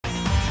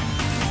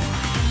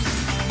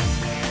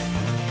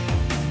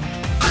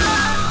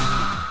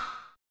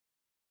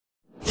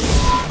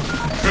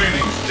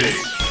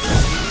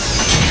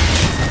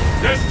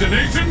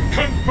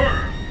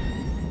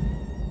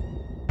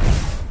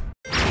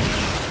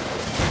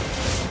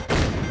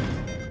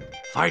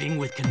Fighting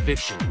with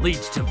conviction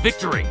leads to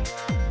victory.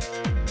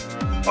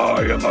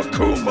 I am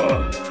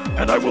Akuma,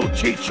 and I will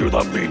teach you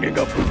the meaning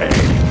of pain.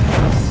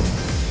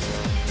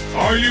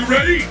 Are you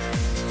ready?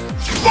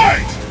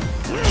 Fight!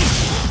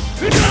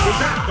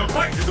 The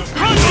fight is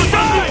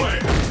underway!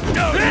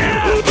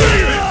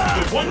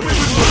 The one with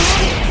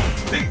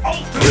the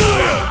ultimate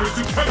battle for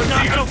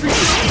supremacy has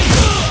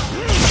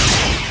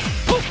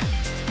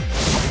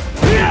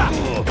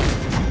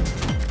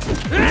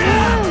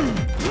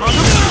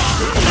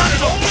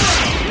all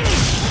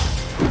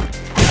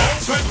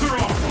bets are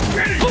off!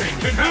 Anything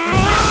can happen!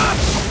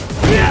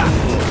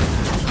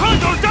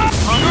 Hunter's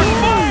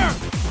fire!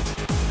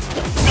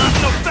 Not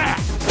so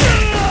fast!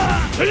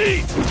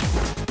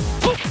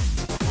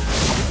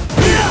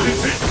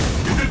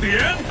 Is it the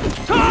end?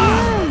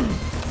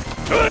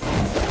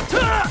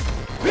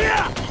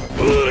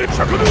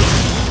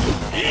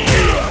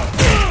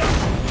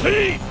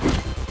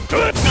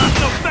 Not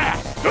so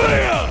fast!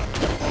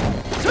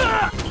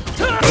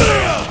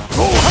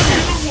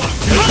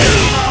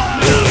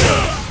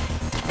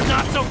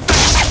 Not so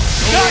fast!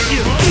 Got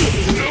you!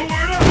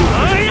 Nowhere to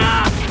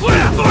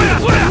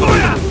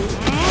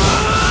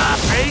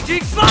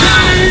Raging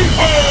fire!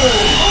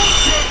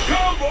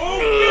 combo!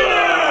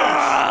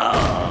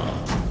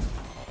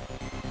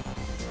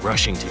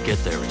 Rushing to get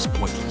there is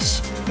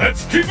pointless.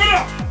 Let's keep it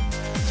up!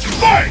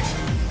 Fight!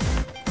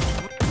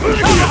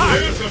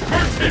 There's the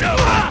first hit!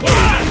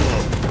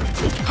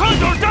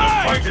 Hunt or The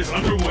die! fight is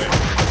underway!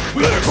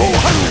 We are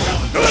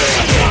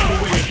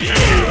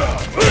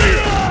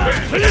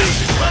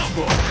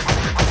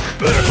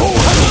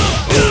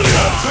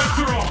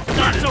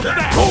Not so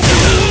fast!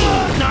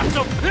 Not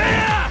so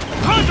fast!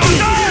 Hunt or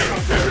die!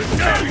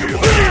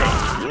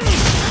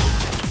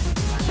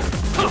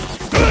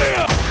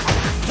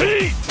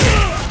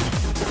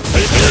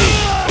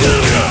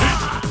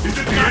 Is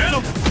it the end?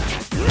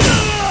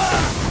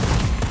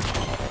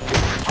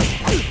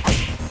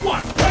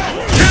 What?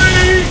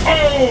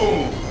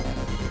 K.O.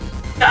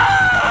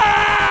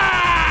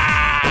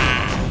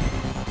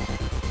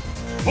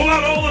 Pull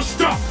out all the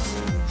stops!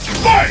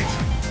 Fight!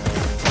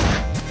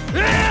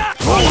 Not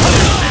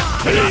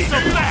so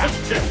fast!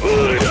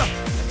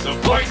 The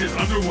fight is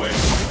underway.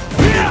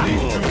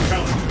 These two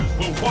challengers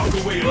will walk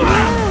away in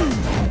round.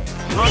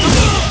 Not so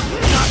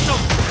fast!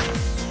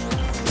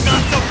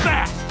 Not so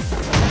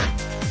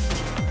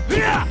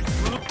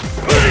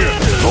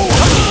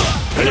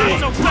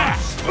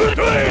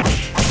fast!